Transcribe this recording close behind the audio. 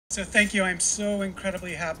So thank you. I'm so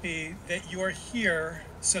incredibly happy that you're here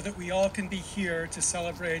so that we all can be here to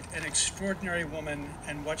celebrate an extraordinary woman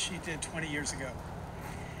and what she did 20 years ago.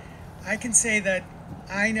 I can say that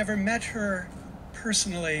I never met her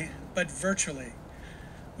personally, but virtually.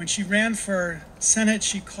 When she ran for Senate,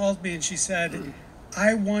 she called me and she said,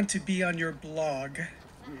 "I want to be on your blog."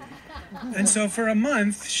 And so for a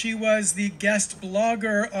month, she was the guest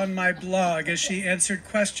blogger on my blog as she answered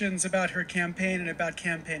questions about her campaign and about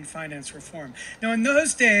campaign finance reform. Now, in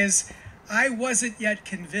those days, I wasn't yet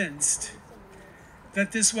convinced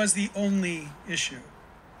that this was the only issue.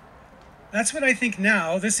 That's what I think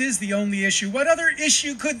now. This is the only issue. What other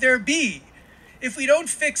issue could there be? If we don't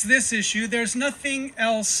fix this issue, there's nothing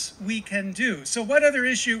else we can do. So what other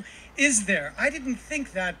issue is there? I didn't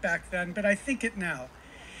think that back then, but I think it now.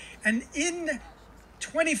 And in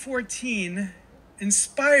 2014,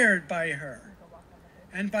 inspired by her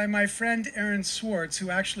and by my friend Aaron Swartz,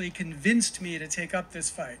 who actually convinced me to take up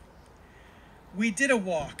this fight, we did a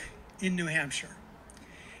walk in New Hampshire.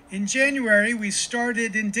 In January, we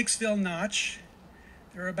started in Dixville Notch.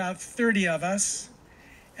 There were about 30 of us,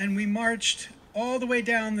 and we marched all the way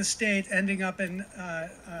down the state, ending up in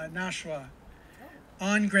Nashua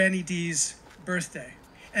on Granny Dee's birthday.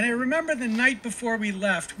 And I remember the night before we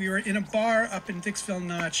left, we were in a bar up in Dixville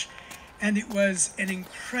Notch, and it was an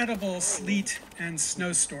incredible sleet and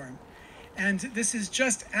snowstorm. And this is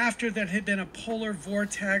just after there had been a polar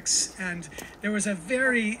vortex, and there was a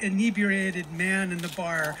very inebriated man in the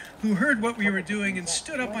bar who heard what we were doing and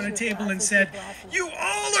stood up on a table and said, "You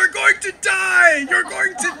all are going to die! You're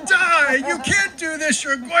going to die! You can't do this!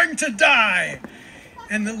 You're going to die!"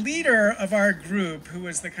 And the leader of our group, who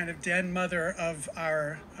was the kind of den mother of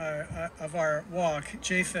our walk,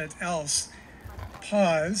 Japhet Else,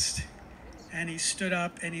 paused, and he stood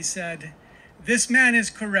up and he said, "This man is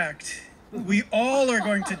correct. We all are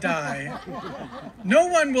going to die. No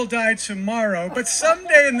one will die tomorrow, but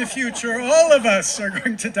someday in the future, all of us are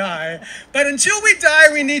going to die. But until we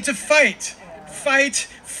die, we need to fight. Fight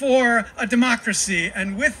for a democracy."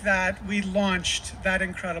 And with that, we launched that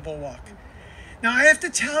incredible walk. Now, I have to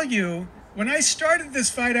tell you, when I started this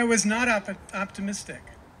fight, I was not optimistic.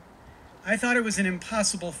 I thought it was an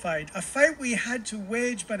impossible fight, a fight we had to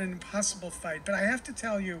wage, but an impossible fight. But I have to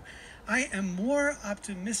tell you, I am more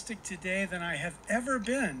optimistic today than I have ever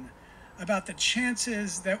been about the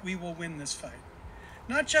chances that we will win this fight.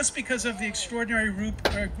 Not just because of the extraordinary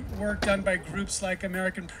work done by groups like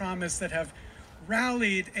American Promise that have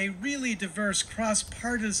rallied a really diverse,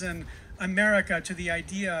 cross-partisan America to the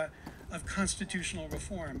idea of constitutional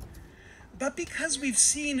reform, but because we've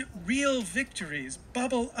seen real victories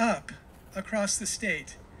bubble up across the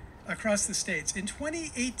states. In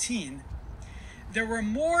 2018, there were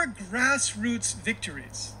more grassroots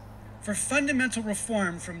victories for fundamental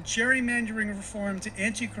reform, from gerrymandering reform to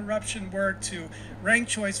anti-corruption work to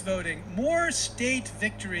ranked choice voting, more state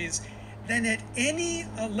victories than at any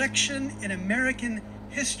election in American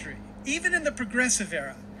history, even in the progressive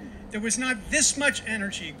era. There was not this much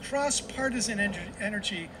energy, cross-partisan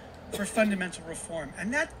energy for fundamental reform.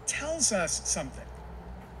 And that tells us something.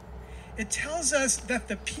 It tells us that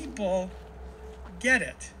the people get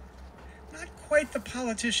it. Not quite the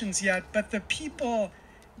politicians yet, but the people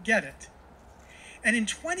get it. And in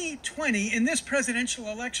 2020, in this presidential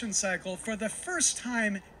election cycle, for the first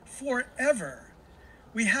time forever,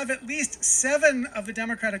 we have at least 7 of the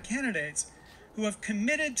Democratic candidates who have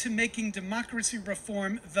committed to making democracy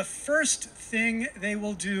reform the first thing they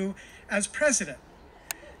will do as president.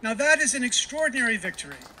 Now, that is an extraordinary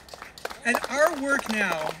victory. And our work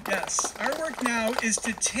now, is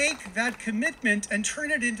to take that commitment and turn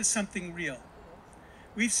it into something real.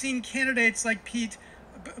 We've seen candidates like Pete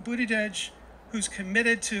Buttigieg, who's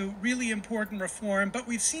committed to really important reform, but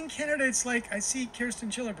we've seen candidates like, I see Kirsten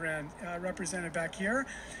Gillibrand represented back here,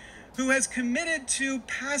 who has committed to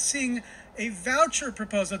passing a voucher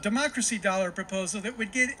proposal, a democracy dollar proposal, that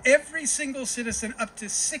would get every single citizen up to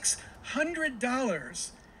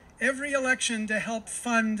 $600 every election to help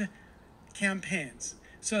fund campaigns,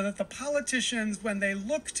 so that the politicians, when they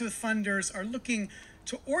look to funders, are looking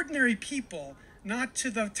to ordinary people, not to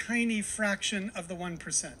the tiny fraction of the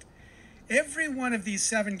 1%. Every one of these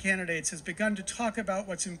 7 candidates has begun to talk about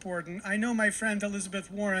what's important. I know my friend Elizabeth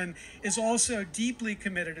Warren is also deeply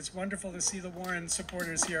committed. It's wonderful to see the Warren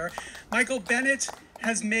supporters here. Michael Bennet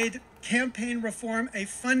has made campaign reform a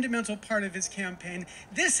fundamental part of his campaign.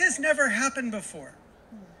 This has never happened before.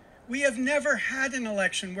 We have never had an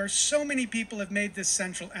election where so many people have made this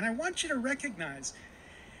central. And I want you to recognize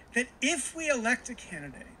that if we elect a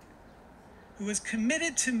candidate who is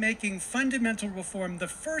committed to making fundamental reform the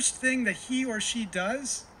first thing that he or she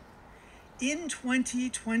does, in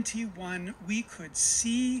 2021 we could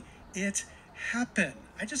see it happen.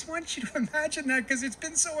 I just want you to imagine that, because it's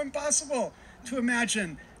been so impossible to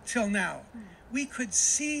imagine till now. We could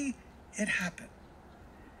see it happen.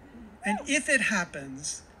 And if it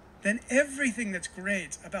happens, then everything that's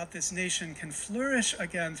great about this nation can flourish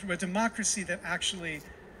again through a democracy that actually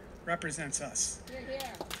represents us.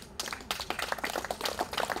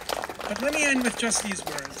 But let me end with just these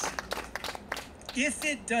words. If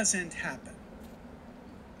it doesn't happen,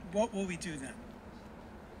 what will we do then?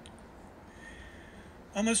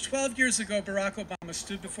 Almost 12 years ago, Barack Obama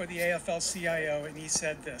stood before the AFL-CIO and he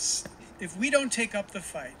said this: if we don't take up the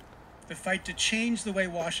fight to change the way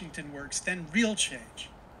Washington works, then real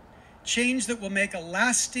change that will make a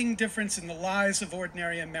lasting difference in the lives of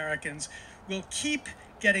ordinary Americans, will keep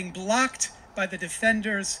getting blocked by the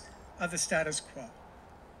defenders of the status quo.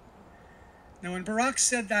 Now, when Barack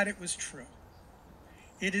said that, it was true.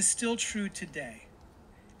 It is still true today.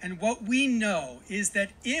 And what we know is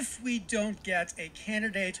that if we don't get a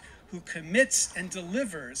candidate who commits and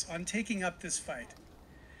delivers on taking up this fight,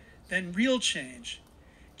 then real change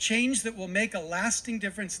that will make a lasting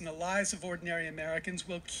difference in the lives of ordinary Americans,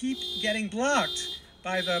 will keep getting blocked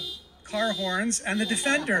by the car horns and the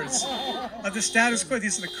defenders of the status quo.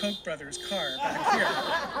 These are the Koch brothers' car back here.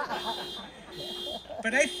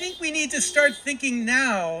 But I think we need to start thinking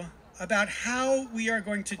now about how we are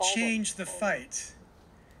going to change the fight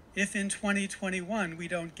if in 2021 we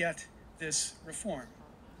don't get this reform.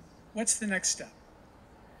 What's the next step?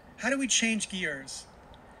 How do we change gears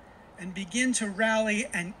and begin to rally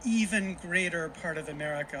an even greater part of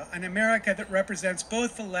America, an America that represents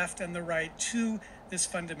both the left and the right, to this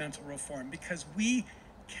fundamental reform? Because we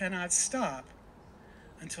cannot stop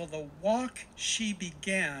until the walk she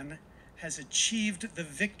began has achieved the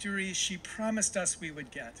victory she promised us we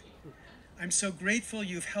would get. I'm so grateful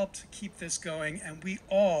you've helped keep this going, and we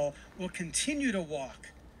all will continue to walk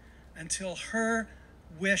until her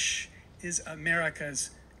wish is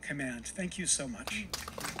America's command. Thank you so much.